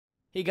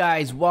Hey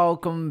guys,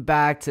 welcome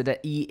back to the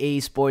EA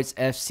Sports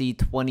FC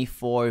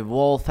 24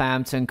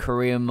 Wolverhampton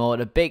Career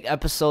Mode. A big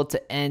episode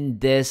to end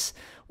this,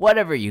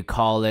 whatever you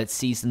call it,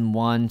 Season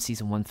 1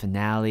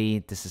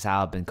 finale. This is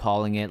how I've been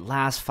calling it.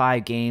 Last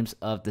 5 games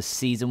of the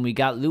season. We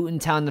got Luton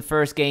Town the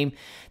first game,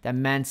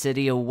 then Man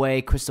City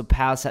away, Crystal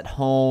Palace at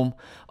home.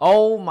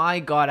 Oh my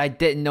god, I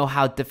didn't know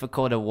how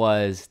difficult it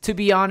was. To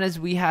be honest,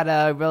 we had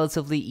a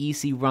relatively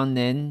easy run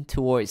in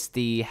towards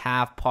the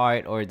half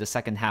part or the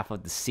second half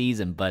of the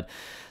season, but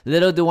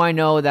little do I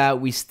know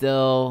that we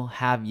still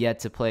have yet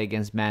to play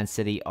against Man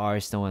City,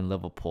 Arsenal, and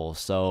Liverpool.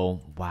 So,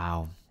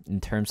 wow. In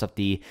terms of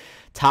the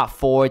top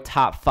 4,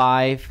 top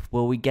 5,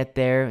 will we get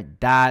there?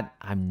 That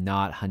I'm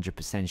not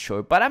 100%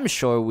 sure. But I'm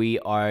sure we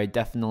are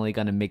definitely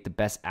going to make the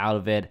best out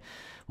of it.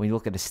 When you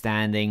look at the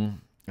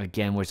standing,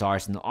 again, where's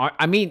Arsenal?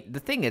 I mean, the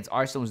thing is,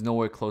 Arsenal is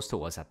nowhere close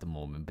to us at the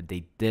moment. But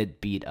they did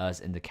beat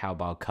us in the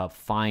Carabao Cup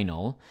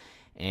final.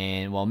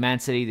 And while Man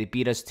City, they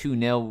beat us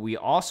 2-0. We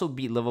also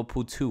beat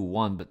Liverpool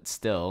 2-1. But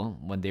still,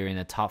 when they're in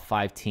a top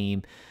 5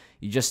 team,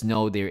 you just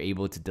know they're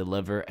able to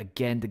deliver.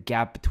 Again, the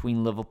gap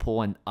between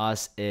Liverpool and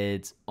us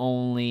is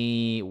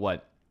only,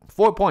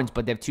 4 points,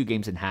 but they have 2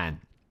 games in hand.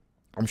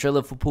 I'm sure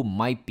Liverpool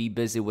might be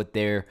busy with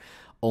their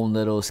own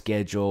little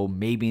schedule,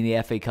 maybe in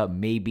the FA Cup,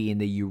 maybe in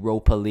the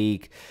Europa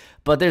League.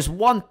 But there's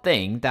one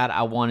thing that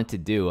I wanted to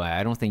do.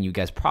 I don't think you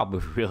guys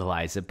probably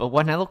realize it, but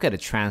when I look at a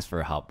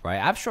transfer hub,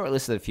 right, I've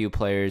shortlisted a few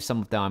players.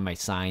 Some of them I might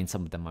sign,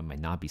 some of them I might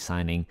not be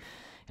signing.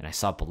 And I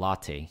saw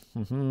Balate.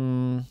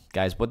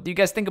 Guys, what do you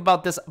guys think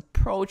about this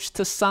approach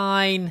to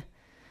sign?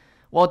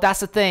 Well,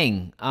 that's the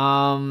thing.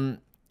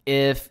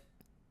 If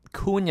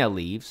Cunha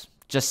leaves,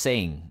 just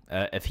saying,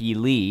 if he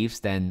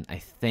leaves, then I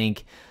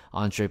think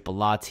Andre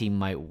Balati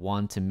might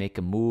want to make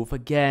a move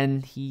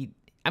again. He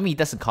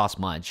doesn't cost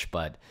much,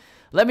 but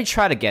let me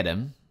try to get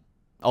him.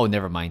 Oh,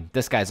 never mind.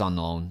 This guy's on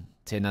loan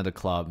to another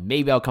club.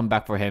 Maybe I'll come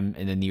back for him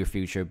in the near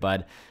future,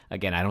 but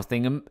again, I don't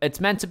think it's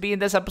meant to be in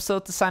this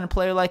episode to sign a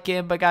player like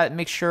him, but I gotta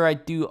make sure I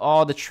do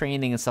all the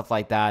training and stuff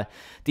like that.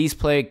 These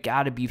players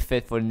gotta be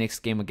fit for the next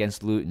game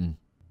against Luton.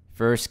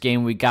 First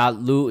game, we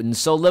got Luton.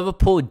 So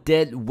Liverpool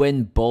did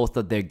win both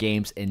of their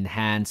games in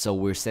hand, so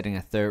we're sitting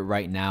at third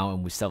right now,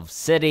 and we still have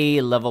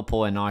City,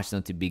 Liverpool, and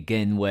Arsenal to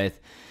begin with.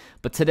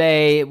 But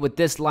today, with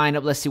this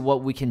lineup, let's see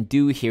what we can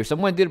do here. So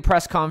I'm going to do the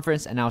press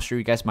conference, and I'll show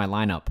you guys my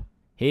lineup.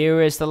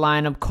 Here is the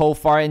lineup.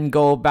 Kofar in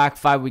goal. Back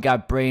 5, we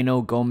got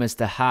Breno, Gomez,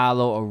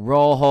 Dehalo,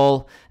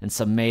 Arojo, and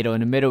Semedo.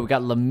 In the middle, we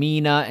got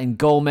Lamina and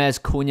Gomez.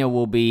 Cunha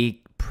will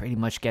be pretty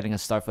much getting a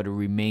start for the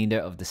remainder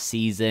of the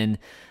season.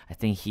 I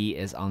think he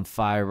is on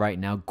fire right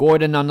now.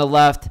 Gordon on the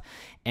left,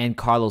 and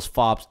Carlos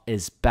Fobbs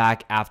is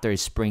back after a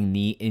spring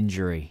knee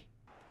injury.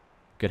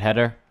 Good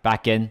header.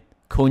 Back in.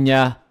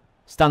 Cunha.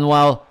 It's done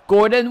well.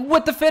 Gordon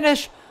with the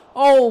finish.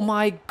 Oh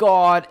my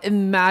god.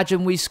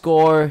 Imagine we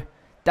score.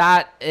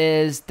 That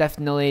is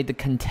definitely the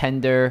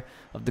contender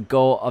of the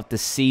goal of the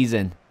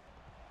season.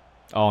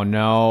 Oh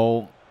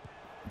no.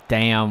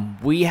 Damn.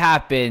 We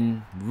have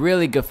been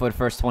really good for the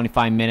first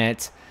 25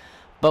 minutes.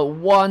 But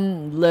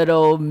one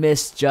little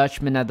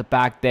misjudgment at the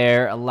back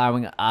there,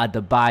 allowing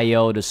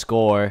Adebayo to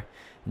score.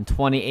 And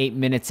 28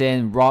 minutes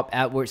in, Rob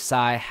Edwards'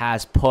 side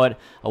has put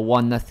a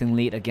 1-0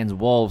 lead against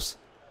Wolves.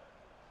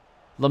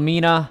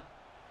 Lamina.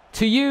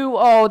 To you.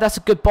 Oh, that's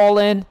a good ball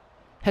in.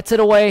 Heads it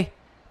away.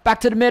 Back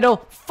to the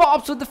middle.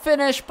 Fobbs with the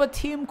finish, but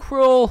Team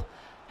Krul,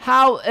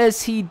 how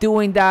is he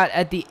doing that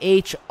at the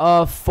age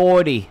of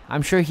 40?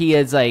 I'm sure he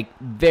is like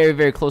very,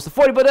 very close to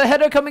 40, but a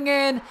header coming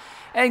in,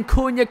 and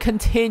Cunha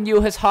continue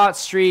his hot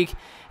streak,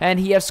 and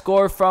he has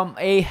scored from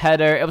a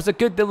header. It was a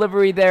good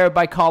delivery there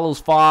by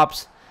Carlos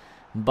Fobbs,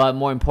 but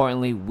more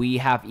importantly, we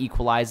have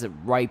equalized it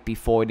right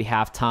before the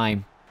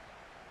halftime.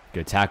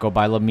 Good tackle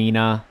by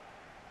Lamina.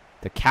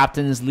 The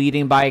captain's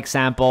leading by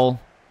example.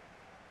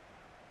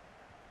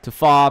 To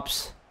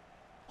Fobbs.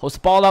 Holds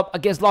the ball up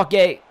against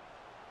Lockgate.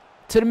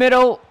 To the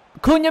middle.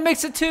 Cunha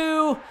makes it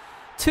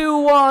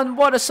 2-1.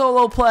 What a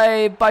solo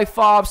play by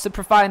Fobbs to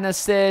provide an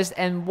assist.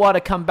 And what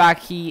a comeback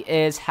he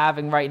is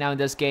having right now in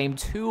this game.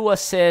 2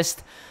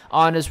 assists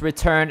on his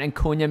return. And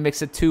Cunha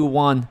makes it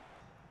 2-1.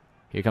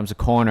 Here comes a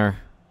corner.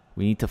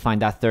 We need to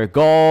find that third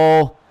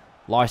goal.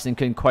 Larson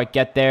couldn't quite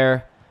get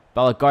there.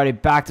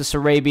 Bellegarde back to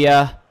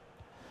Sarabia.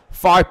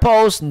 Far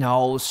post.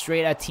 No.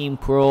 Straight at Team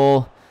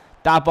Krul.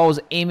 That ball was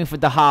aiming for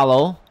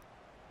Dehalo.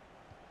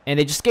 And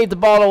they just gave the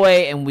ball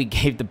away, and we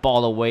gave the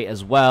ball away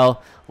as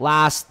well.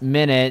 Last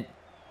minute,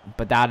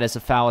 but that is a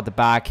foul at the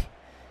back.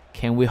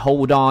 Can we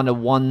hold on to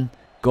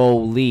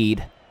 1-goal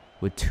lead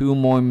with 2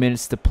 more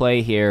minutes to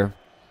play here?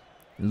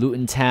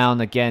 Luton Town,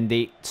 again,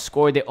 they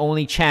scored their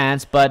only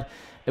chance, but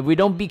if we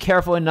don't be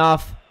careful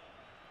enough,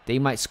 they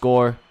might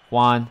score.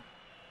 Juan.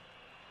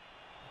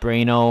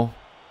 Breno.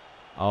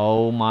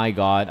 Oh my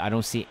god, I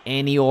don't see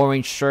any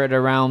orange shirt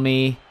around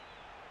me.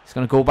 He's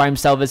going to go by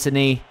himself, isn't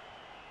he?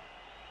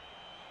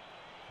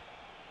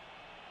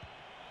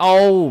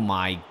 Oh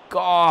my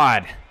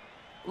god.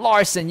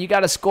 Larson, you got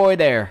to score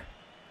there.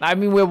 I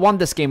mean, we won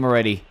this game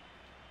already.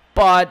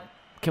 But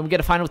Can we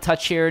get a final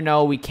touch here?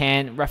 No, we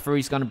can't.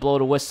 Referee's going to blow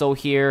the whistle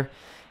here.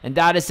 And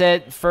that is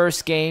it.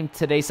 First game,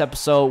 today's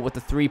episode with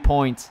the 3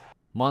 points.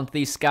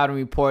 Monthly scouting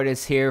report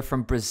is here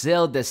from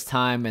Brazil this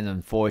time. And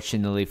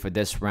unfortunately for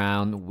this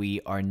round, we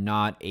are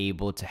not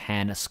able to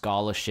hand a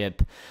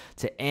scholarship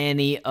to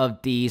any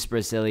of these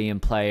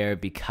Brazilian players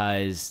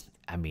because,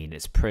 I mean,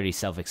 it's pretty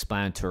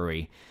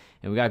self-explanatory.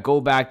 And we got to go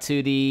back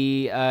to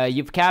the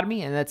Youth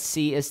Academy and let's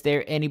see, is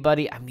there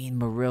anybody? I mean,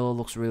 Murillo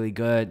looks really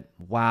good.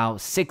 Wow,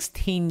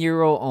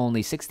 16-year-old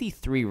only,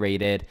 63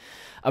 rated.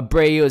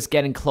 Abreu is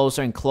getting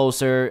closer and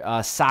closer.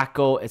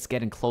 Sacco is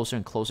getting closer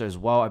and closer as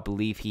well. I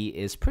believe he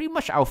is pretty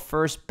much our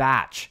first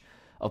batch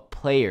of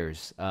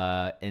players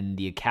in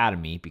the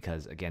academy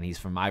because, again, he's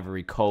from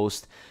Ivory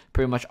Coast.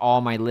 Pretty much all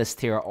my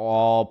list here are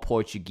all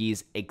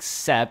Portuguese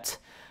except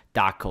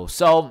Daco.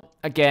 So,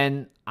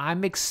 again,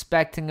 I'm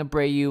expecting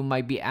Abreu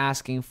might be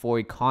asking for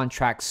a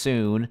contract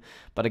soon,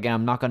 but again,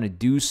 I'm not going to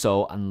do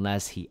so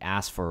unless he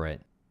asks for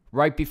it.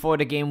 Right before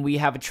the game, we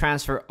have a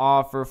transfer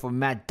offer for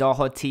Matt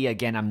Doherty.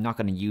 Again, I'm not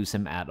going to use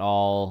him at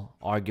all.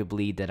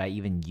 Arguably, did I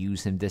even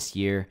use him this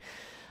year?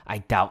 I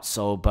doubt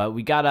so, but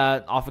we got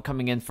an offer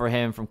coming in for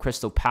him from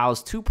Crystal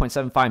Palace,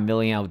 $2.75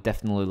 million. I would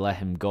definitely let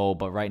him go,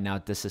 but right now,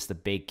 this is the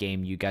big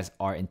game you guys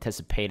are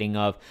anticipating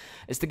of.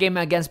 It's the game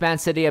against Man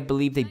City. I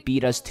believe they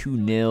beat us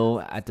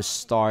 2-0 at the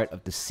start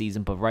of the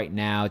season, but right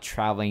now,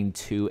 traveling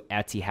to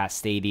Etihad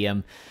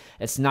Stadium,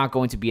 it's not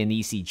going to be an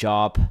easy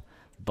job,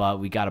 but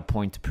we got a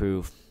point to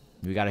prove.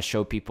 We got to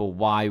show people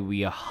why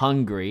we are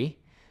hungry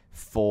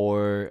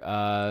for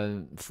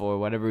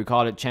whatever we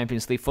call it,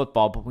 Champions League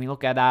football. But when we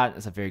look at that,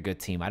 it's a very good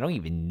team. I don't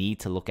even need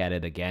to look at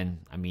it again.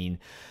 I mean,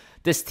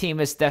 this team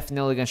is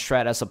definitely going to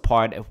shred us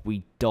apart if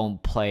we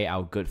don't play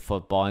our good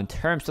football. In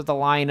terms of the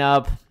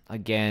lineup,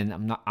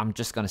 again, I'm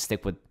just going to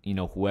stick with,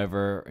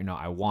 whoever,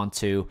 I want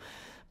to.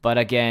 But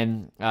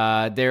again,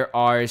 there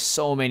are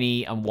so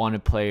many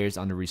unwanted players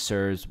on the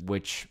reserves,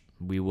 which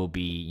we will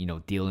be,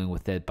 dealing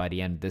with it by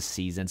the end of this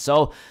season.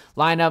 So,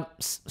 lineup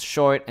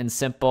short and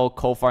simple.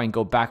 Kofar and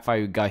go backfire.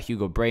 We got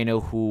Hugo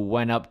Breno, who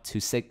went up to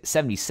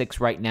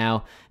 76 right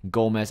now.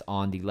 Gomez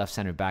on the left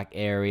center back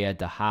area.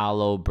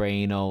 Dahalo,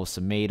 Breno,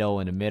 Semedo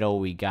in the middle.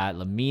 We got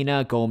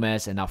Lamina,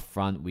 Gomez, and up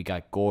front we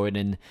got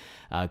Gordon,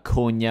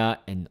 Cunha,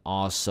 and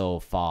also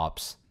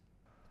Fobbs.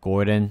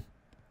 Gordon.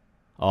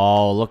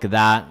 Oh, look at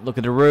that. Look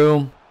at the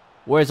room.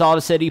 Where's all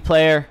the City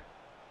player?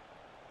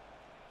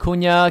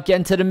 Cunha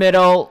getting to the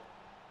middle.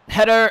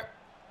 Header.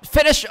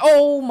 Finish.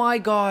 Oh my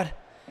God.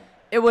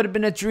 It would have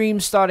been a dream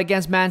start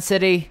against Man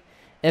City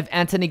if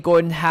Anthony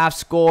Gordon half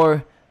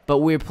score, but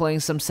we're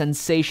playing some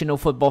sensational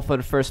football for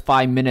the first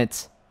 5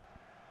 minutes.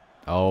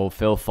 Oh,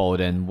 Phil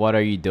Foden, what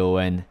are you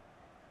doing?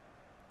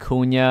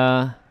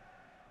 Cunha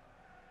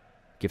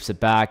gives it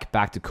back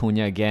to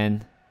Cunha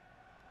again.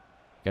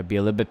 Gotta be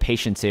a little bit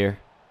patient here.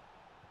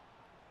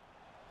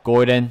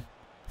 Gordon.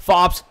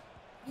 Fobbs.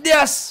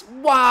 Yes!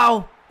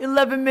 Wow!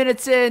 11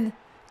 minutes in.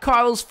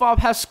 Carlos Fobb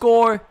has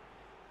scored.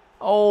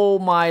 Oh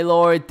my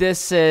Lord.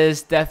 This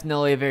is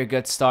definitely a very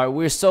good start.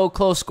 We're so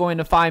close scoring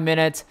to 5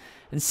 minutes.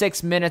 And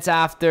 6 minutes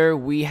after,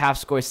 we have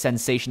scored a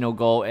sensational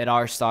goal. It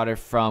all started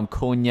from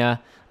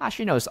Cunha.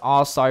 Actually, no, it's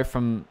all started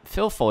from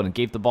Phil Foden.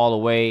 Gave the ball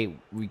away,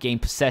 regain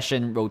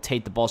possession,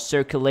 rotate the ball,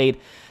 circulate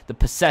the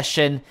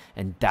possession,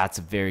 and that's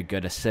a very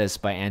good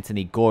assist by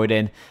Anthony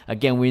Gordon.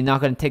 Again, we're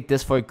not going to take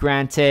this for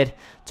granted.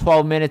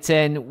 12 minutes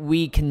in,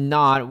 we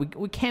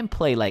can't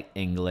play like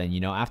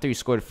England. After you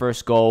score the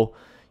first goal,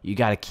 you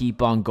got to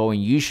keep on going.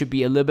 You should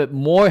be a little bit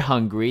more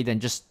hungry than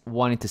just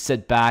wanting to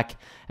sit back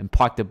and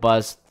park the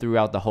bus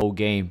throughout the whole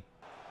game.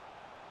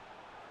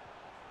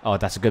 Oh,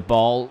 that's a good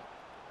ball.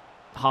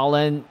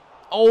 Haaland.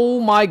 Oh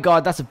my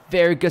God, that's a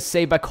very good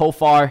save by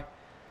Kofar.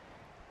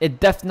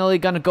 It definitely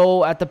going to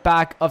go at the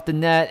back of the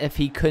net if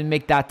he couldn't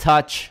make that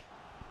touch.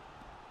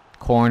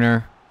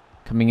 Corner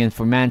coming in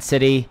for Man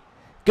City.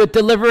 Good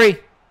delivery.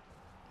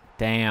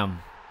 Damn.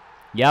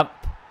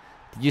 Yep.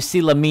 Did you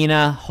see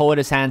Lamina hold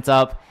his hands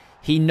up?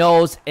 He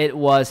knows it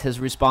was his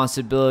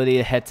responsibility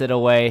to head it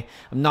away.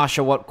 I'm not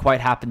sure what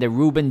quite happened there.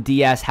 Ruben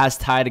Diaz has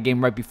tied the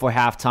game right before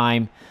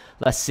halftime.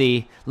 Let's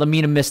see.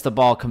 Lamina missed the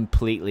ball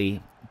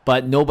completely,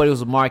 but nobody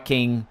was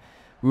marking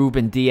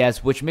Ruben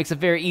Diaz, which makes it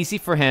very easy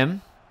for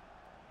him.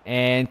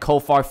 And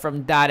Kofar,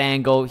 from that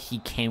angle, he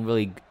can't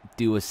really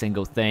do a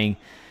single thing.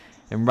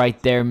 And right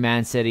there,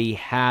 Man City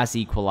has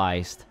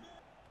equalized.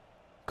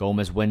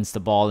 Gomez wins the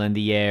ball in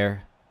the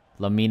air.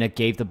 Lamina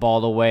gave the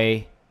ball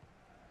away.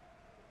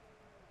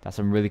 That's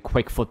some really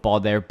quick football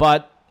there.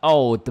 But,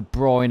 oh, De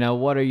Bruyne,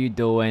 what are you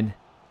doing?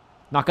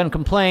 Not going to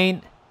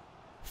complain.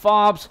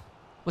 Fobbs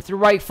with the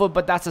right foot,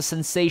 but that's a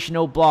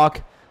sensational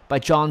block by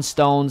John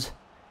Stones.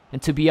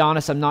 And to be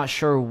honest, I'm not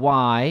sure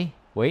why.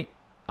 Wait.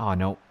 Oh,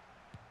 no.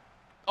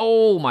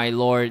 Oh, my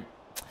Lord.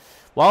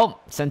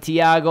 Well,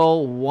 Santiago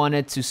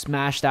wanted to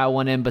smash that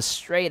one in, but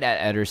straight at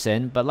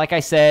Ederson. But like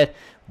I said,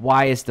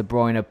 why is De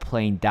Bruyne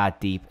playing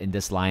that deep in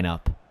this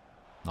lineup?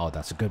 Oh,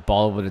 that's a good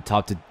ball over the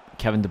top to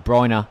Kevin De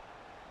Bruyne.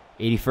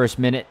 81st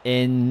minute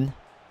in.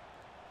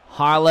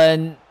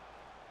 Haaland.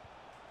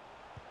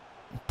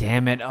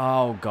 Damn it.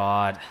 Oh,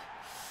 God.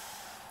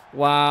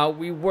 Wow,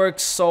 we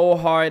worked so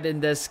hard in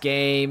this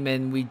game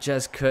and we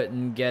just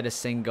couldn't get a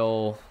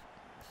single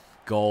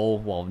goal.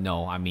 Well,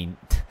 no, I mean,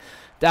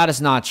 that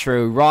is not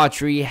true.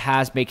 Rodri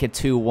has made it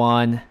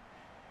 2-1.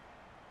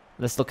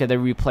 Let's look at the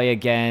replay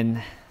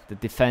again. The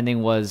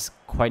defending was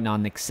quite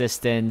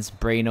non-existent.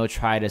 Breno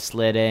tried to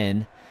slid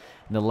in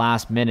the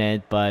last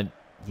minute, but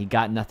he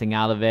got nothing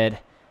out of it.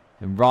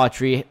 And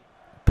Rodri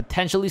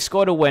potentially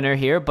scored a winner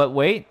here, but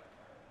wait.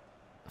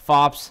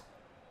 Fops.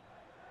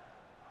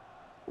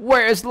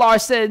 Where is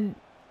Larson?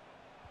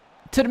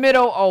 To the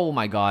middle. Oh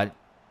my God.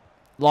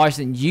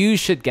 Larson, you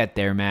should get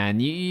there, man.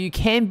 You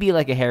can't be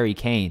like a Harry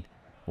Kane.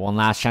 One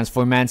last chance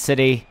for Man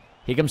City.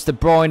 Here comes De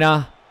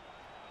Bruyne.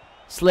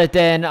 Slid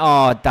in.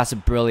 Oh, that's a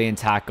brilliant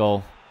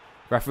tackle.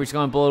 Referee's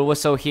going to blow the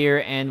whistle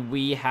here, and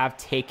we have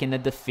taken a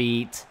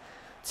defeat.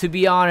 To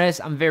be honest,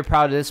 I'm very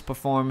proud of this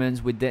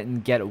performance. We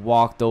didn't get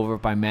walked over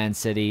by Man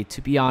City,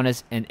 to be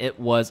honest, and it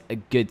was a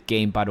good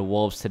game by the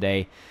Wolves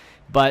today.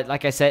 But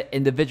like I said,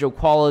 individual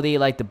quality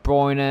like De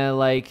Bruyne,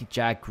 like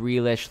Jack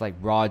Grealish,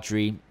 like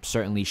Rodri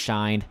certainly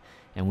shined.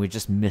 And we're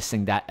just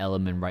missing that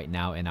element right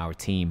now in our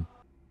team.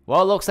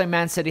 Well, it looks like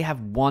Man City have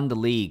won the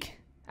league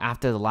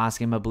after the last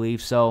game, I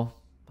believe so.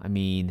 I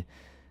mean,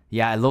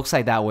 yeah, it looks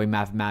like that way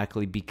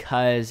mathematically,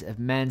 because if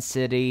Man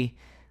City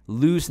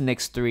lose the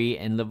next 3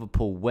 and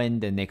Liverpool win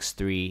the next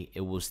 3,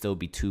 it will still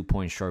be 2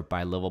 points short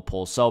by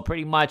Liverpool. So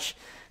pretty much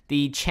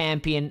the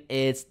champion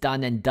is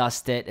done and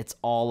dusted. It's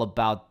all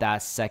about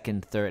that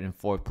second, third, and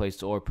fourth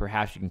place, or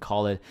perhaps you can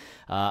call it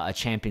a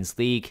Champions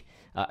League.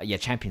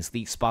 Champions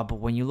League spot. But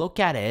when you look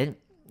at it,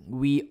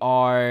 we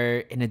are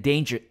in a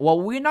danger. Well,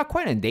 we're not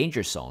quite in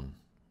danger zone.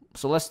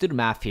 So let's do the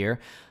math here.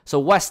 So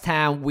West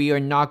Ham, we are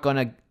not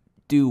gonna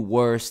do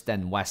worse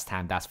than West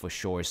Ham, that's for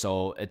sure.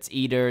 So it's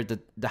either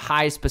the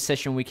highest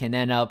position we can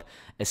end up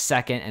is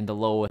second, and the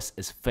lowest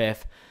is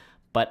fifth.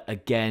 But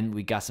again,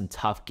 we got some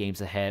tough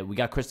games ahead. We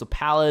got Crystal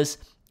Palace.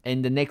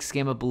 In the next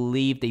game, I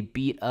believe they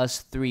beat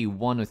us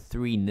 3-1 or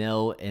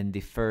 3-0 in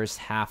the first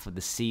half of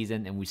the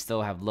season, and we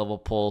still have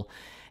Liverpool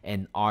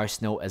and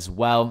Arsenal as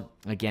well.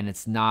 Again,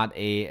 it's tough.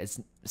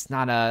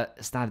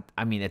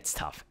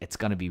 It's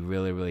going to be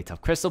really, really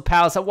tough. Crystal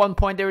Palace, at one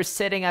point, they were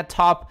sitting at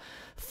top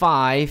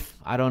 5.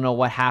 I don't know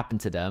what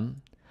happened to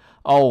them.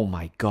 Oh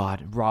my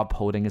God, Rob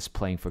Holding is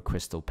playing for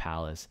Crystal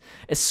Palace.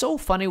 It's so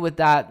funny with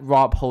that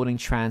Rob Holding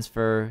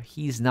transfer.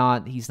 He's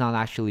not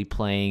actually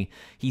playing.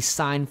 He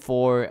signed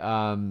for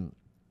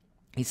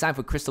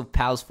Crystal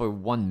Palace for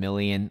 1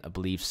 million, I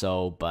believe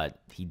so, but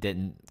he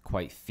didn't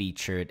quite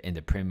feature it in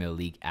the Premier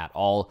League at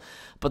all.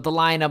 But the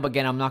lineup,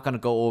 again, I'm not going to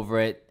go over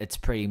it. It's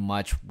pretty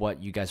much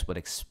what you guys would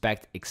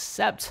expect,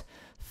 except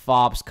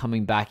Fobbs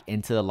coming back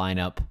into the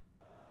lineup.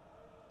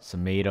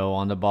 Semedo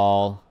on the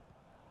ball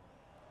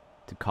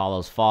to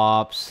Carlos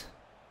Fobbs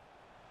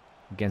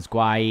against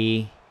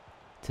Guai.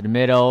 To the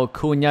middle,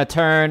 Cunha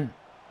turn.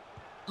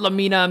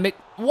 Lamina,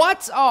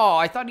 what? Oh,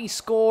 I thought he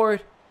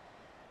scored.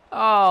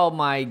 Oh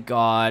my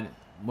God.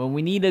 When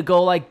we need a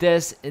goal like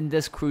this in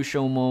this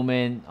crucial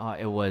moment,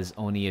 it was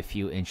only a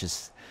few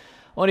inches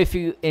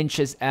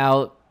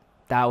out.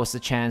 That was the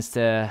chance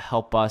to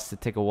help us to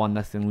take a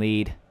 1-0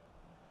 lead.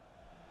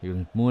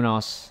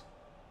 Munoz.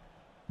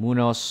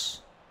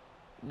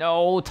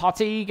 No,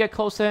 Totti, get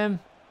close to him.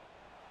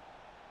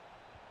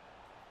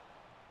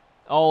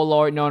 Oh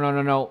Lord,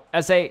 no.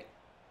 Eze.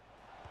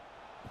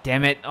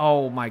 Damn it.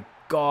 Oh my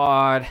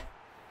God.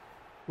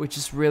 Which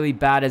is really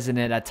bad, isn't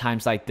it, at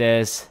times like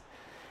this?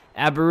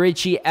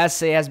 Aberici Eze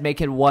has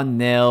made it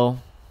 1-0.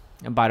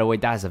 And by the way,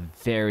 that's a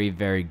very,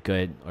 very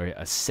good, or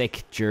a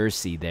sick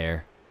jersey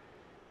there.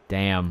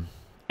 Damn.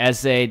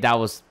 Eze, that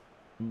was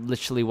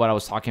literally what I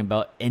was talking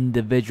about.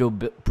 Individual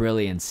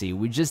brilliancy.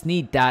 We just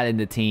need that in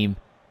the team.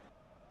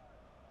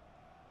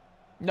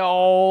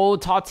 No,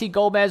 Totti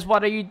Gomez,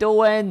 what are you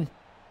doing?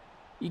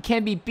 You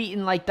can't be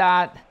beaten like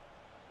that.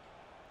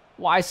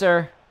 Why,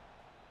 sir?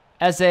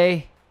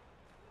 Eze.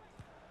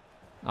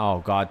 Oh,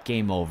 God,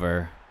 game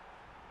over.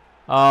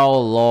 Oh,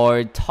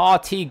 Lord.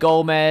 Totti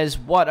Gomez,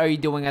 what are you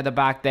doing at the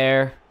back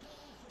there?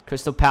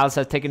 Crystal Palace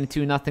has taken a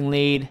 2-0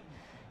 lead.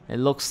 It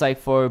looks like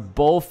for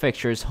both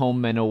fixtures,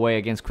 home and away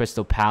against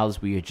Crystal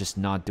Palace, we are just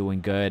not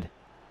doing good.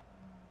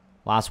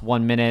 Last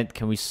 1 minute,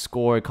 can we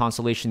score a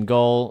consolation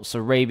goal?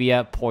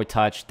 Sarabia, poor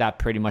touch. That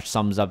pretty much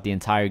sums up the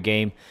entire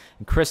game.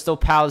 And Crystal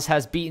Palace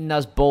has beaten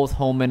us both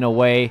home and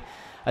away.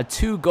 A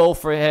 2-goal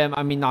for him.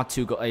 I mean, not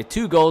 2 goals.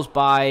 2 goals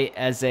by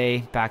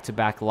Eze.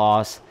 Back-to-back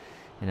loss.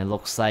 And it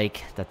looks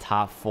like the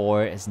top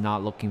 4 is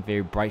not looking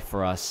very bright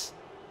for us.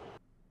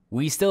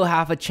 We still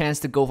have a chance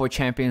to go for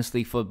Champions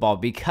League football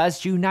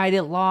because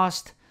United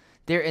lost.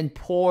 They're in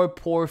poor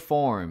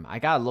form. I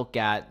gotta look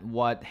at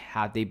what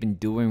have they been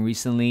doing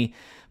recently.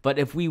 But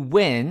if we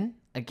win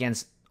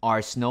against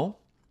Arsenal,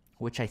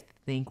 which I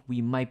think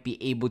we might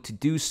be able to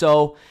do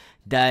so,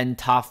 then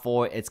top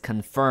 4 is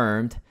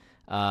confirmed.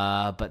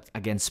 But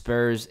again,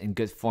 Spurs in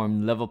good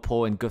form,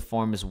 Liverpool in good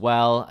form as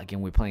well.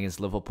 Again, we're playing against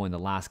Liverpool in the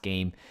last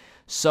game.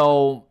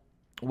 So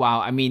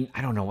Wow, I mean,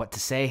 I don't know what to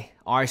say.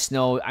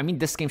 Arsenal, I mean,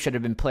 this game should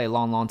have been played a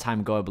long, long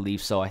time ago, I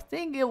believe. So I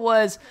think it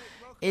was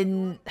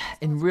in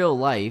real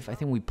life. I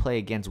think we play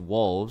against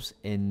Wolves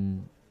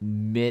in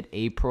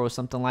mid-April or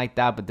something like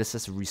that. But this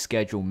is a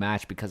rescheduled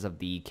match because of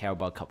the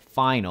Carabao Cup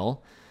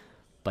final.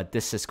 But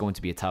this is going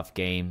to be a tough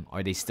game.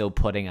 Are they still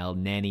putting El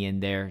Nani in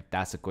there?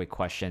 That's a great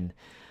question.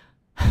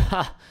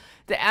 The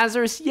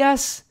answer is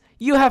yes.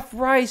 You have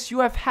Rice, you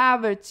have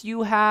Havertz,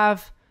 you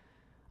have...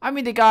 I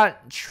mean, they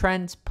got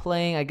Trent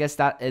playing. I guess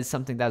that is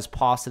something that's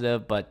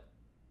positive. But,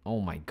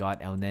 oh my God,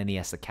 El Neni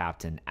as the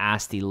captain.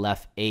 Asti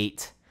left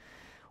 8.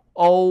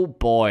 Oh,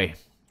 boy.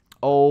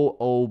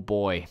 Oh,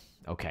 boy.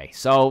 Okay,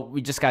 so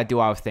we just got to do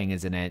our thing,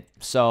 isn't it?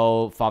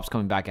 So, Fob's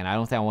coming back in. I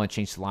don't think I want to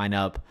change the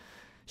lineup.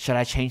 Should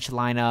I change the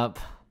lineup?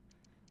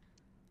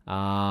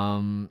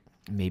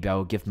 Maybe I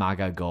will give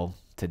Maga a go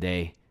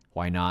today.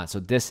 Why not? So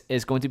this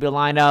is going to be a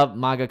lineup.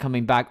 Maga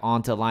coming back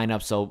onto the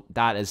lineup. So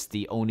that is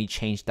the only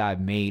change that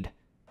I've made.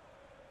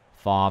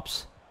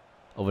 Fobs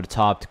over the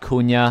top to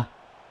Cunha.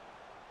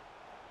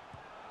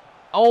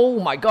 Oh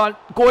my God.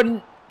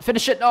 Gordon,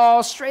 finish it.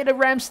 Oh, straight at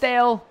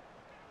Ramsdale.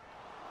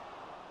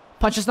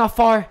 Punch is not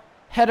far.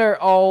 Header.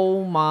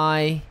 Oh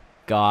my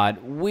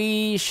God.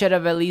 We should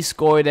have at least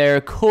scored there.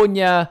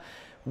 Cunha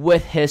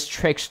with his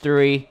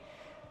trickstery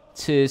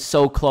to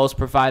so close,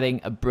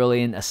 providing a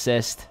brilliant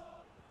assist.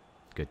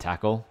 Good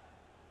tackle.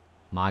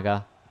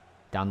 Maga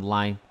down the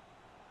line.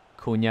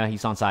 Cunha,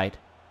 he's onside.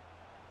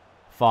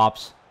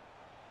 Fobs.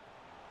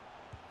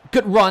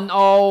 Good run.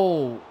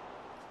 Oh,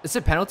 is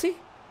it penalty?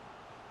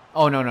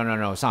 Oh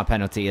no! It's not a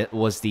penalty. It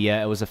was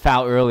it was a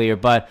foul earlier.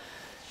 But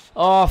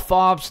oh,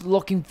 Fobs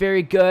looking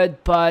very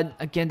good. But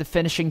again, the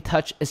finishing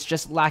touch is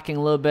just lacking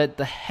a little bit.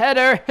 The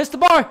header hits the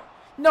bar.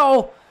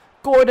 No,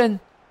 Gordon.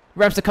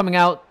 Ramsey coming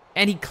out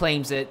and he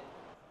claims it.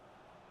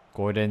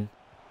 Gordon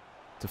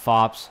to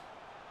Fobs.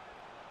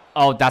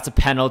 Oh, that's a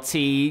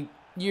penalty.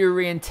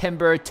 Urian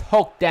Timber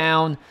took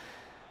down.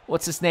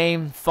 What's his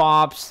name?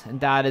 Fobs. And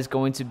that is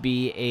going to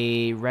be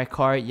a red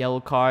card, yellow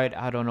card.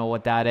 I don't know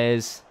what that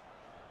is.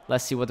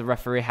 Let's see what the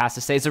referee has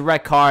to say. It's a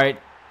red card.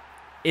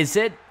 Is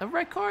it a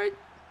red card?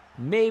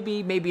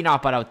 Maybe, maybe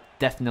not, but I'll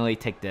definitely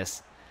take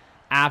this.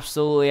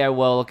 Absolutely, I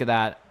will. Look at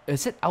that.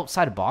 Is it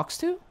outside the box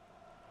too?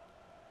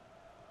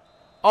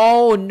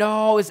 Oh,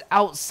 no. It's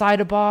outside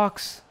the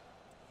box.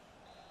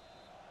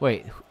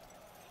 Wait.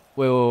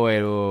 Whoa.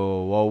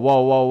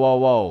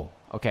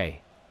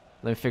 Okay.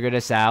 Let me figure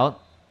this out.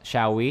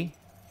 Shall we?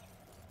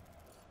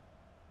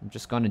 I'm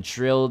just going to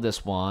drill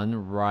this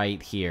one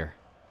right here.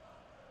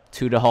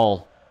 To the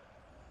hole.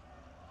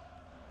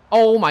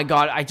 Oh my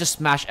God. I just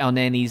smashed El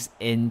Nani's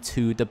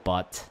into the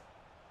butt.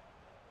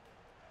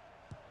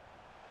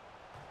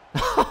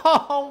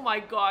 Oh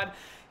my God.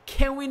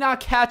 Can we not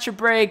catch a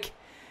break?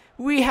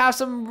 We have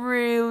some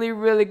really,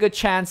 really good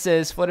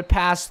chances for the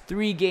past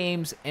 3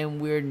 games, and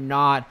we're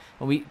not.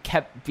 And we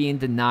kept being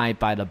denied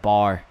by the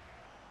bar.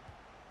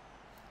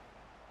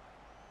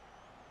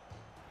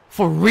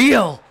 For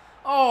real?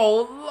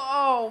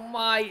 Oh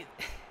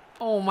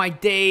my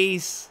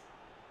days.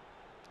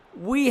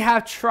 We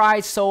have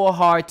tried so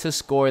hard to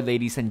score,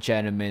 ladies and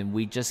gentlemen.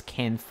 We just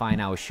can't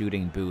find our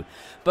shooting boot.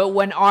 But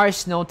when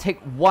Arsenal take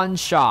one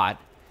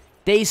shot,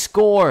 they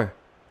score.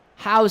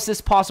 How is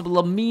this possible?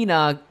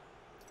 Lamina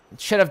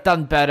should have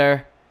done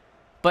better.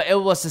 But it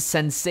was a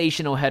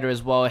sensational header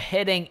as well.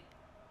 Hitting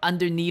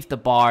underneath the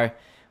bar.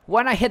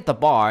 When I hit the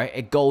bar,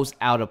 it goes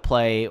out of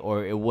play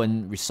or it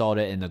wouldn't result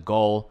in a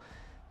goal.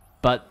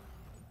 But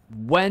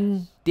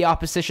when the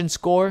opposition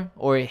score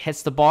or it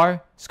hits the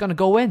bar, it's going to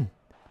go in.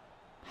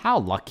 How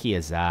lucky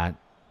is that?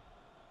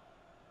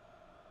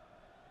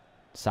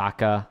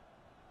 Saka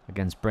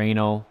against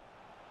Breno.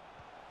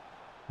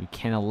 You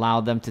can't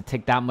allow them to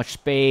take that much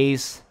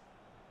space.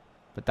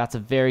 But that's a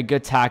very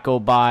good tackle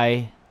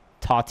by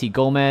Totti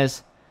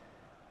Gomez.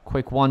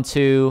 Quick 1-2.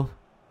 To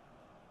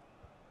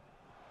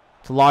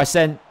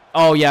Larson.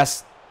 Oh,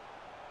 yes.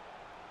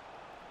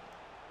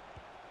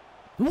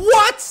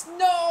 What?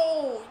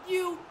 No!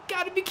 You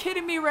gotta be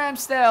kidding me,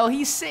 Ramsdale.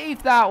 He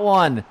saved that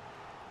one.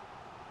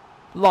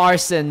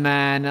 Larson,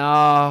 man.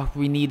 Oh,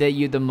 we needed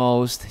you the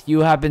most.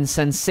 You have been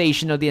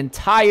sensational the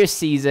entire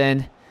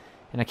season.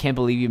 And I can't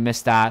believe you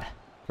missed that.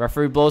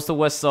 Referee blows the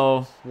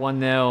whistle.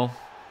 1-0.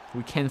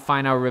 We can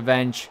find our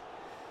revenge.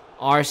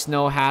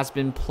 Arsenal has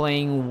been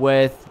playing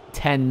with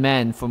 10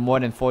 men for more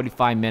than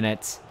 45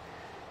 minutes.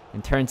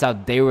 And turns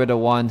out they were the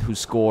one who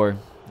scored.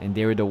 And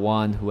they were the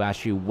one who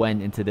actually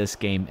went into this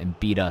game and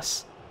beat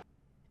us.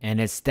 And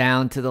it's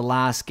down to the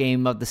last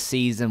game of the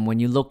season. When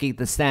you look at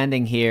the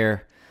standing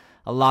here,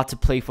 a lot to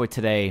play for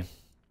today.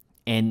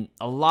 And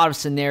a lot of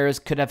scenarios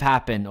could have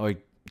happened or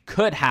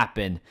could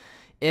happen.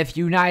 If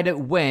United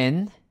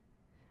win,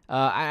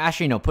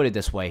 actually no, put it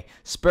this way.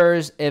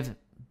 Spurs, if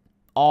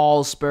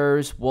all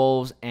Spurs,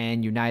 Wolves,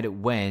 and United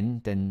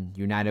win, then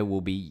United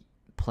will be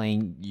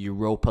playing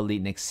Europa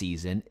League next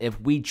season. If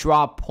we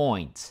drop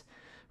points,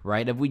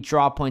 right? If we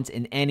drop points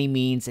in any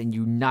means and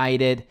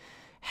United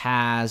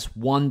has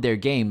won their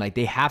game, like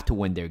they have to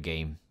win their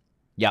game.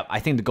 Yep, I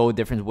think the goal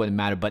difference wouldn't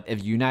matter. But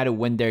if United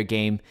win their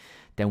game,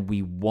 then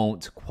we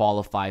won't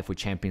qualify for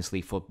Champions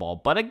League football.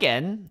 But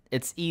again,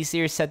 it's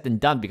easier said than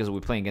done because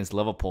we're playing against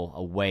Liverpool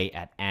away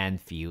at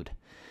Anfield.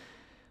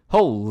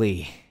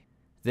 Holy.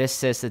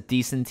 This is a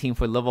decent team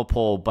for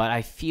Liverpool, but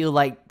I feel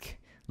like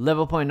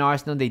Liverpool and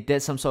Arsenal, they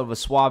did some sort of a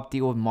swap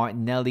deal with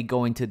Martinelli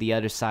going to the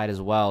other side as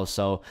well.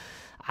 So,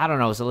 I don't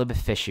know. It's a little bit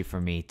fishy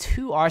for me.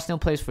 2 Arsenal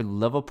players for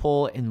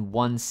Liverpool in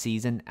one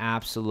season.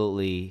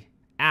 Absolutely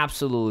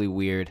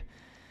weird.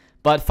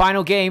 But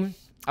final game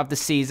of the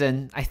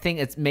season, I think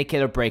it's make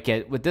it or break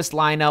it. With this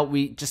lineup,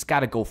 we just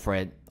got to go for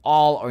it.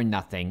 All or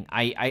nothing.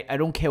 I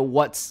don't care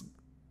what's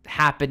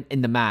happened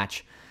in the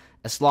match.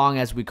 As long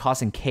as we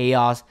causing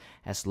chaos,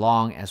 as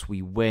long as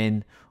we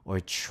win or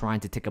trying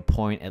to take a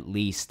point at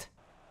least.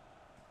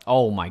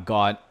 Oh my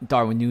God,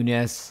 Darwin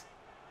Núñez.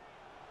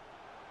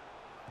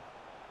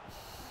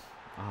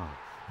 Oh.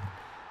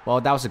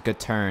 Well, that was a good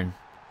turn.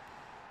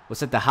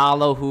 Was it the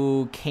Hollow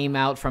who came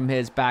out from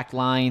his back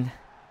line?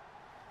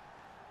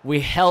 We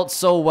held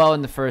so well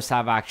in the first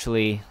half,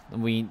 actually.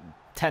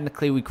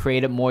 Technically, we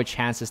created more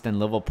chances than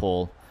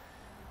Liverpool.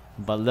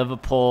 But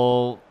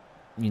Liverpool,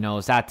 you know,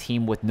 is that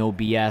team with no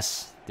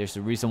BS. There's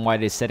a reason why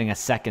they're sitting at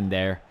second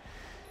there.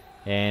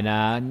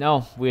 And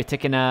no, we're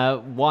taking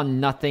a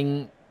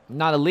 1-0,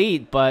 not a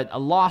lead, but a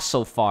loss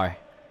so far.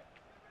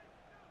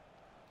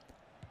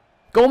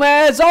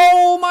 Gomez,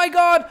 oh my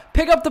God,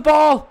 pick up the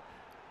ball.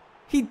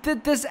 He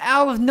did this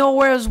out of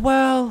nowhere as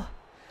well.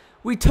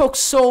 We took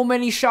so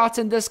many shots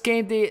in this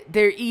game.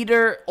 They're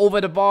either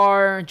over the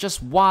bar,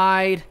 just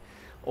wide,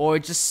 or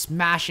just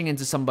smashing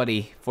into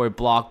somebody for a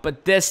block.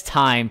 But this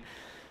time,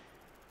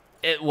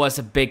 it was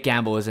a big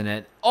gamble, isn't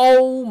it?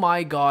 Oh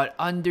my God,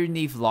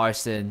 underneath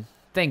Larson.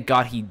 Thank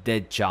God he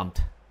did jump.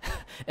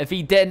 If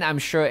he didn't, I'm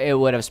sure it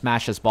would have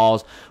smashed his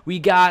balls. We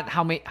got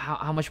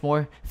how much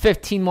more?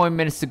 15 more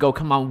minutes to go.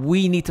 Come on,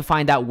 we need to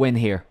find that win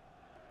here.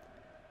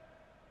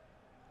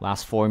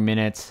 Last 4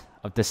 minutes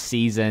of the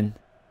season.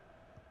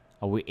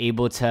 Are we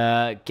able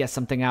to get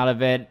something out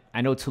of it? I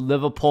know to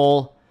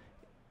Liverpool,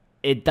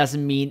 it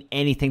doesn't mean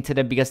anything to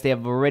them because they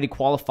have already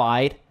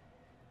qualified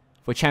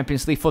for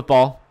Champions League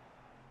football.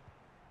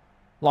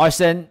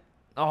 Larson.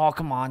 Oh,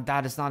 come on.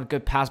 That is not a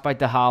good pass by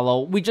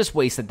Dahalo. We just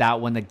wasted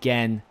that one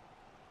again.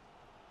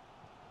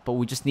 But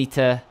we just need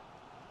to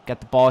get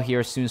the ball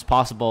here as soon as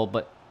possible.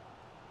 But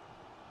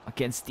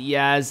against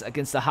Diaz,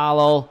 against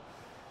Dahalo.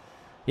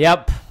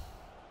 Yep.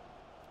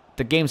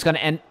 The game's going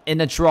to end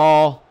in a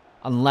draw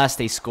unless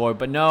they score.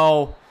 But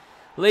no.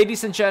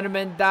 Ladies and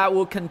gentlemen, that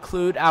will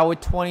conclude our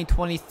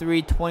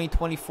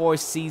 2023-2024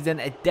 season.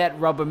 A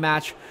dead rubber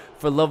match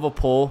for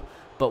Liverpool.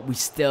 But we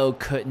still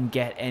couldn't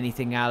get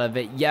anything out of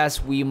it.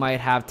 Yes, we might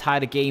have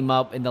tied the game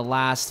up in the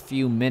last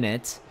few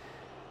minutes.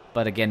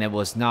 But again, it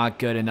was not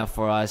good enough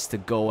for us to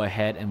go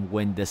ahead and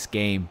win this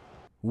game.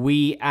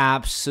 We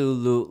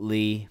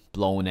absolutely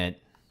blown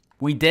it.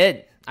 We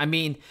did. I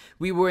mean,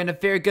 we were in a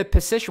very good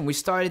position. We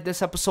started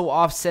this episode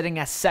off sitting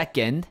at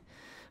second.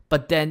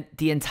 But then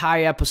the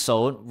entire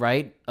episode,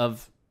 right,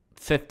 of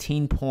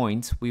 15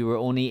 points, we were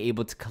only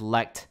able to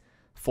collect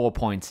 4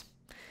 points.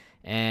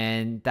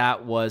 And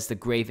that was the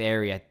grave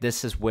area.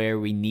 This is where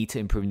we need to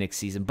improve next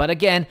season. But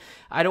again,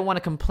 I don't want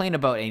to complain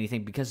about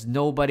anything because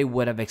nobody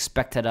would have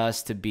expected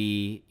us to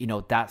be, you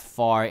know, that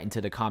far into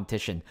the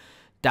competition,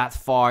 that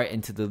far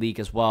into the league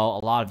as well.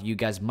 A lot of you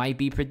guys might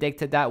be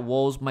predicted that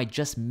Wolves might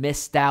just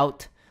missed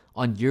out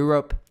on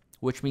Europe,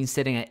 which means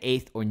sitting at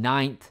 8th or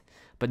 9th.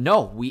 But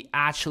no, we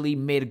actually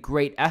made a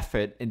great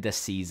effort in this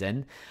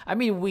season. I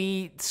mean,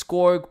 we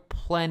scored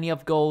plenty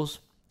of goals.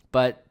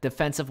 But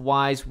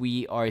defensive-wise,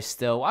 we are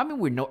still. I mean,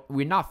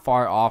 we're not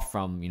far off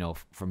from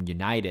from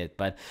United.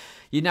 But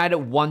United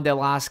won their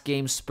last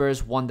game,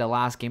 Spurs won their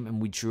last game,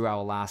 and we drew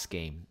our last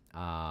game.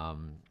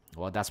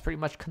 Well, that's pretty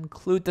much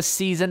conclude the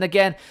season.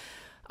 Again,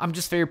 I'm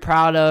just very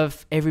proud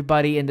of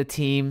everybody in the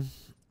team.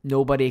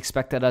 Nobody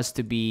expected us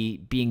to be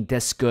being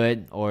this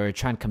good or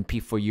trying to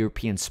compete for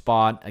European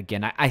spot.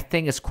 Again, I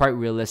think it's quite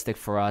realistic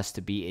for us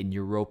to be in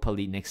Europa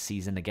League next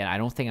season. Again, I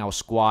don't think our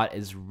squad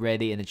is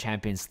ready in the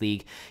Champions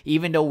League.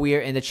 Even though we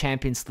are in the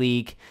Champions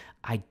League,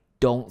 I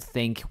don't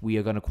think we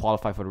are going to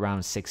qualify for the round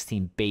of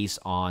 16 based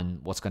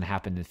on what's going to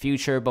happen in the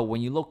future. But when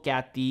you look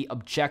at the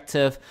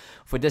objective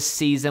for this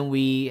season,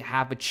 we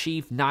have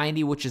achieved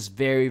 90, which is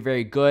very,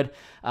 very good.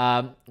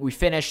 We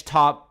finished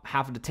top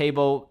half of the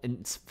table.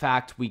 In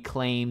fact, we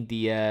claimed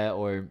the,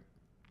 or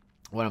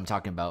what I'm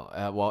talking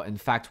about. Well, in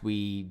fact,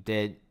 we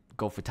did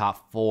go for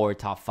top 4,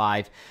 top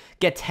 5,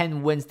 get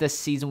 10 wins this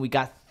season. We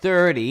got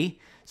 30.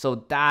 So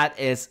that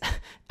is,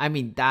 I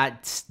mean,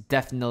 that's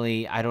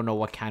definitely, I don't know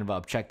what kind of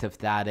objective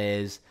that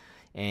is.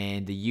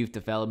 And the youth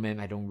development,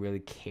 I don't really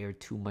care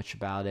too much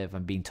about it, if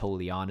I'm being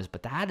totally honest.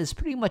 But that is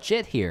pretty much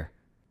it here.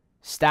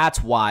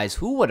 Stats-wise,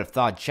 who would have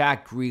thought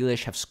Jack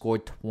Grealish have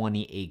scored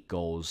 28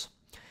 goals?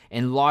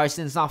 And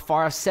Larson's not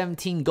far off,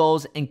 17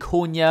 goals. And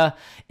Cunha,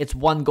 it's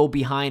 1 goal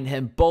behind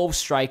him. Both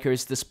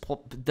strikers,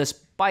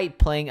 despite despite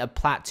playing a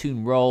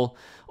platoon role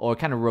or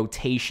kind of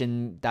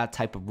rotation, that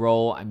type of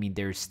role, I mean,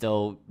 they're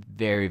still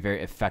very,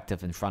 very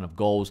effective in front of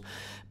goals.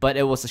 But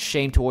it was a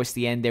shame towards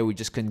the end there. We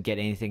just couldn't get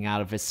anything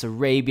out of it.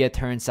 Sarabia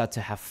turns out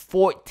to have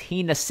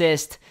 14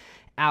 assists.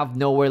 Out of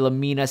nowhere,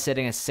 Lamina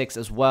sitting at 6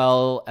 as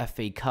well.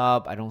 FA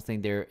Cup, I don't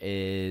think there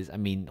is. I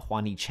mean,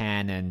 Hwani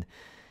Chan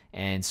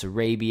and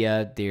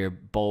Sarabia, they're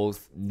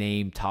both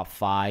named top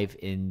 5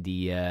 in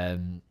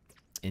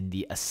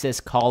the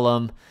assist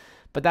column.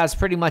 But that's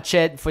pretty much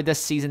it for this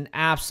season.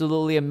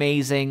 Absolutely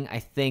amazing. I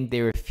think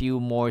there are a few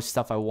more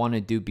stuff I want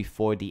to do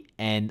before the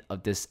end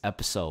of this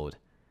episode.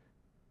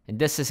 And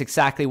this is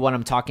exactly what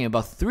I'm talking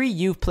about. 3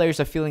 youth players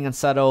are feeling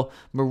unsettled.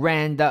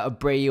 Miranda,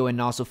 Abreu,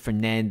 and also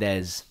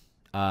Fernandez.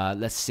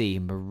 Let's see.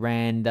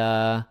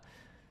 Miranda,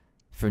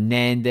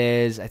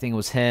 Fernandez, I think it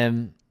was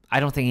him. I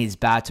don't think he's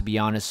bad, to be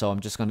honest, so I'm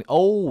just going to...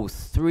 Oh,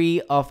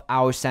 3 of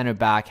our center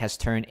back has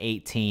turned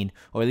 18,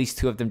 or at least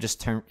 2 of them just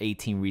turned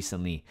 18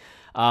 recently.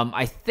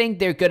 I think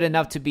they're good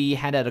enough to be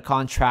handed a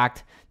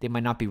contract. They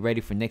might not be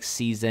ready for next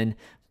season,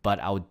 but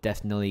I would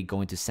definitely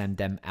going to send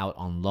them out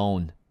on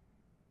loan.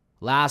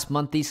 Last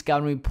monthly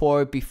scouting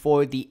report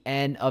before the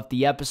end of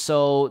the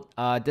episode.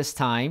 This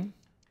time,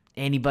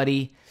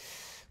 anybody...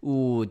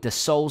 Ooh, De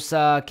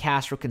Souza,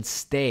 Castro can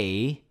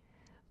stay.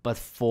 But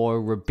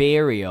for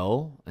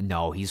Ribeiro,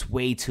 no, he's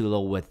way too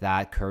low with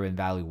that current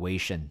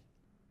valuation.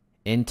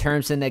 In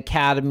terms of the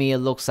academy, it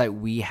looks like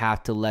we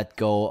have to let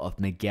go of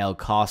Miguel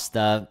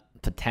Costa.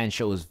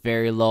 Potential is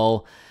very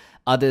low.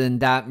 Other than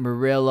that,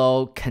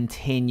 Murillo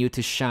continued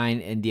to shine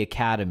in the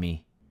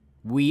academy.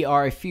 We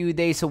are a few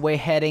days away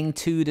heading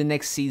to the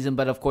next season,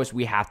 but of course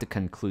we have to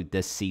conclude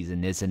this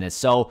season, isn't it?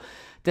 So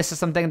this is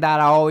something that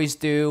I always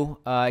do,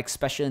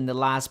 especially in the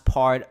last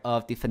part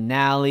of the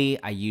finale.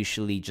 I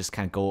usually just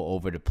kind of go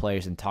over the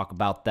players and talk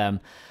about them.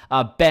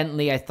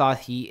 Bentley, I thought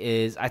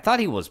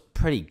he was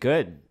pretty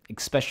good,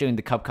 especially in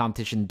the cup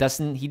competition.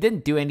 He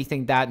didn't do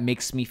anything that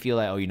makes me feel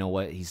like, oh, you know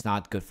what, he's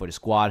not good for the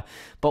squad.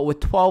 But with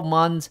 12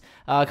 months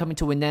coming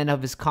to an end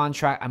of his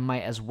contract, I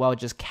might as well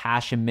just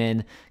cash him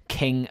in.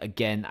 King,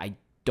 again, I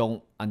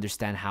don't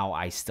understand how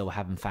I still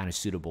haven't found a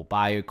suitable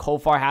buyer.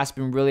 Kofar has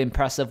been really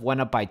impressive,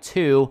 went up by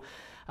 2.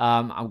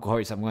 Of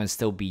course, I'm going to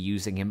still be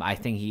using him. I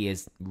think he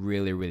is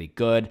really, really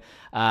good.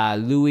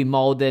 Louis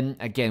Molden,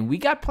 again, we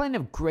got plenty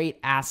of great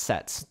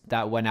assets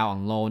that went out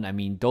on loan. I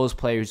mean, those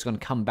players going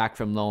to come back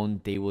from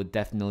loan, they will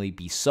definitely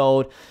be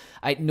sold.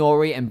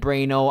 Nori and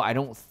Breno, I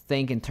don't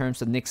think in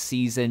terms of next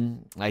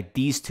season, like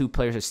these 2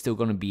 players are still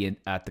going to be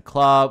at the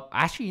club.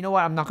 Actually, you know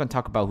what? I'm not going to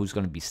talk about who's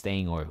going to be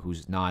staying or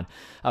who's not.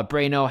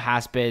 Breno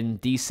has been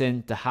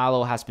decent.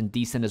 DeHalo has been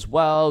decent as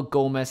well.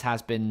 Gomez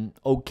has been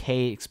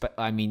okay.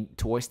 I mean,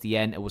 towards the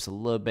end, it was a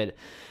little bit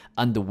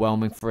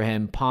underwhelming for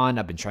him. Pond,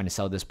 I've been trying to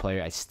sell this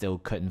player. I still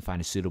couldn't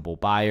find a suitable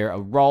buyer.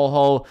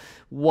 Araujo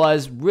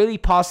was really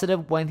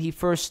positive when he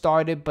first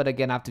started, but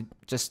again, I've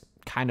just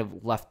kind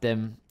of left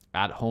him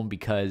at home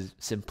because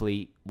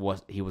simply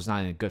he was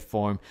not in a good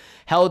form.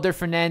 Helder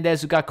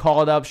Fernandez, who got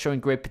called up, showing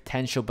great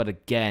potential, but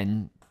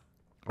again,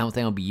 I don't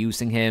think I'll be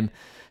using him.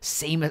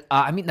 Same,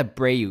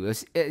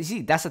 Abreu.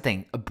 See, that's the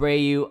thing.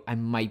 Abreu, I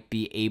might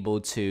be able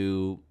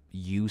to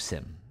use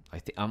him.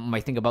 I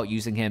might think about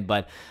using him,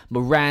 but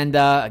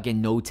Miranda,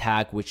 again, no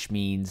tag, which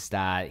means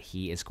that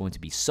he is going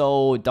to be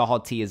sold.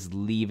 Doherty is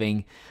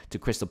leaving to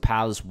Crystal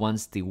Palace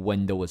once the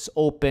window is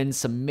open.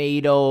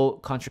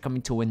 Semedo, contract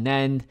coming to an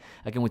end,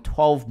 again, with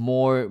 12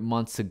 more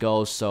months to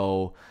go,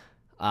 so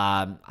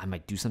I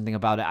might do something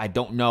about it. I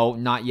don't know,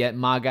 not yet.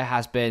 Maga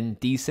has been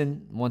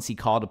decent once he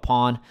called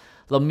upon.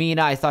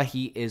 Lamina, I thought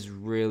he is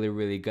really,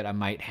 really good. I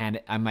might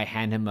hand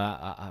him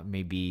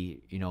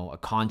maybe, a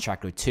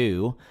contract or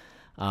 2.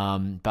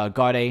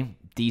 Belgade,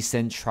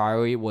 decent.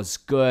 Traore was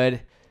good.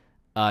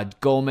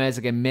 Gomez,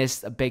 again,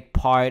 missed a big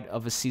part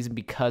of a season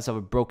because of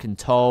a broken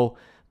toe.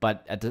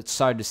 But at the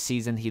start of the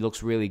season, he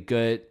looks really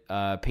good.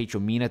 Pedro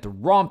Mina, the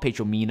wrong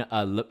Pedro Mina,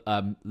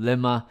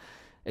 Lima,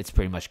 it's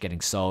pretty much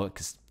getting sold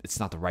because it's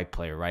not the right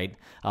player, right?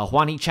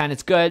 Hwani Chan,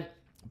 it's good.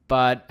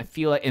 But I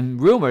feel like in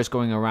rumors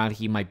going around,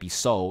 he might be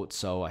sold.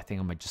 So I think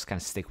I might just kind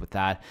of stick with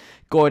that.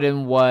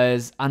 Gordon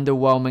was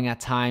underwhelming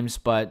at times,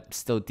 but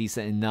still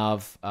decent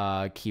enough.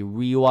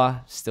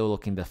 Kiriwa, still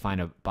looking to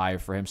find a buyer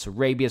for him. So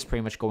Arabia is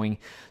pretty much going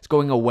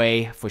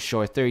away for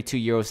sure. 32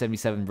 euros,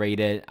 77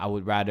 rated. I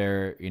would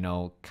rather,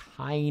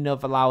 kind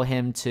of allow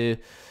him to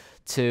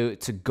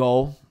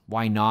go.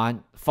 Why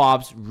not?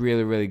 Fob's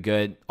really, really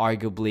good.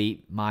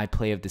 Arguably my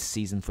play of the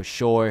season for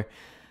sure.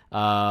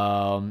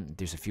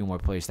 There's a few more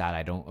players that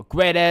I don't.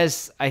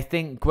 Guedes, I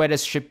think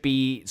Guedes should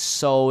be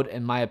sold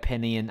in my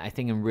opinion. I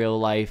think in real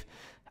life,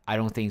 I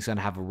don't think he's going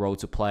to have a role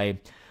to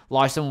play.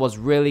 Larson was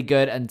really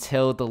good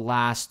until the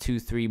last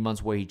 2-3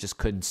 months where he just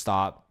couldn't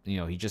stop.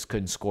 He just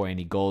couldn't score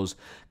any goals.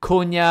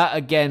 Cunha,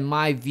 again,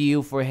 my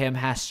view for him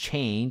has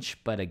changed.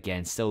 But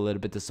again, still a little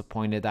bit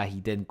disappointed that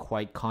he didn't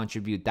quite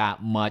contribute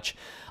that much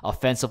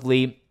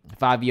offensively.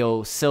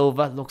 Fabio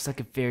Silva looks like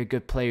a very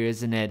good player,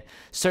 isn't it?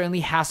 Certainly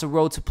has a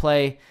role to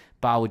play.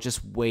 but I will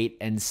just wait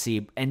and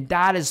see. And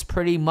that is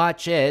pretty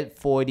much it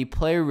for the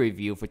player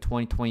review for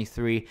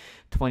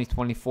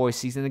 2023-2024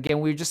 season.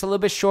 Again, we're just a little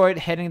bit short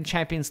heading the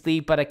Champions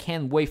League, but I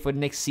can't wait for the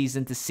next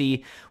season to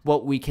see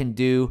what we can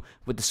do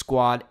with the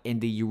squad in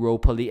the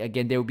Europa League.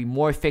 Again, there will be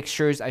more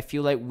fixtures. I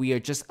feel like we are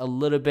just a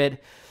little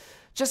bit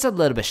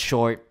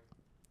short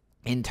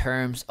in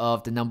terms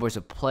of the numbers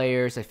of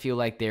players. I feel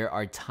like there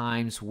are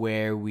times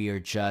where we are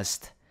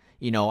just,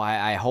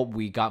 I hope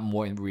we got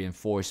more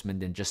reinforcement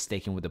than just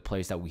sticking with the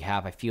players that we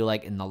have. I feel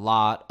like in a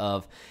lot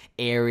of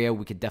area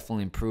we could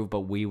definitely improve,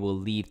 but we will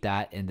leave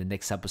that in the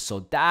next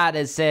episode. That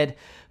is it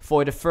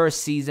for the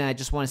first season. I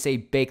just want to say a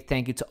big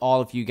thank you to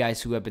all of you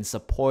guys who have been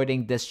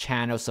supporting this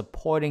channel,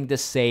 supporting the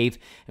save,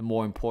 and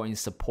more importantly,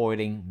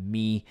 supporting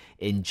me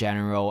in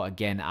general.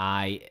 Again,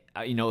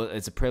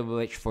 it's a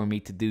privilege for me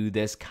to do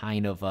this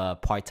kind of a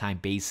part-time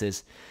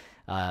basis.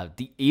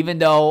 Even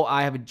though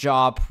I have a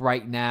job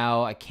right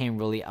now, I can't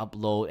really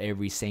upload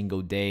every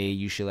single day.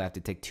 Usually I have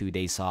to take 2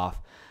 days off.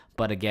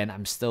 But again,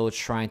 I'm still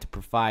trying to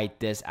provide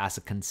this as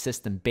a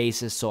consistent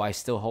basis. So I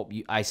still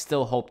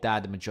hope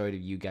that the majority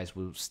of you guys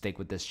will stick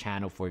with this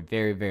channel for a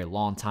very, very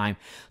long time.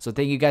 So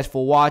thank you guys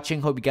for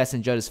watching. Hope you guys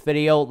enjoyed this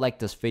video. Like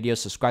this video,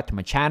 subscribe to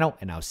my channel,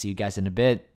 and I'll see you guys in a bit.